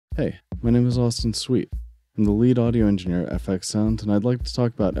Hey, my name is Austin Sweet. I'm the lead audio engineer at FxSound, and I'd like to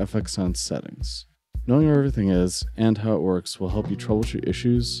talk about FxSound settings. Knowing where everything is and how it works will help you troubleshoot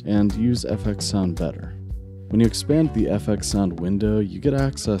issues and use FxSound better. When you expand the FxSound window, you get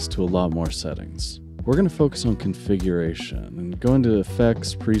access to a lot more settings. We're going to focus on configuration and go into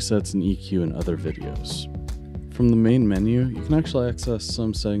effects, presets, and EQ in other videos. From the main menu, you can actually access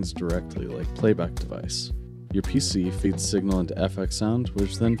some settings directly, like playback device. Your PC feeds signal into FxSound,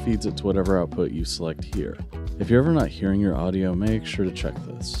 which then feeds it to whatever output you select here. If you're ever not hearing your audio, make sure to check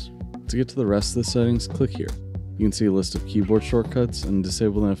this. To get to the rest of the settings, click here. You can see a list of keyboard shortcuts and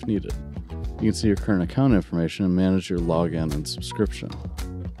disable them if needed. You can see your current account information and manage your login and subscription.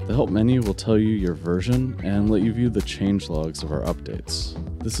 The help menu will tell you your version and let you view the change logs of our updates.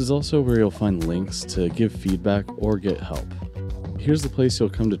 This is also where you'll find links to give feedback or get help. Here's the place you'll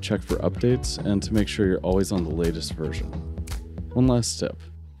come to check for updates and to make sure you're always on the latest version. One last tip.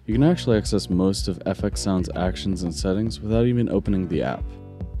 You can actually access most of FxSound's actions and settings without even opening the app.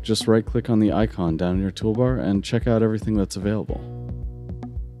 Just right-click on the icon down in your toolbar and check out everything that's available.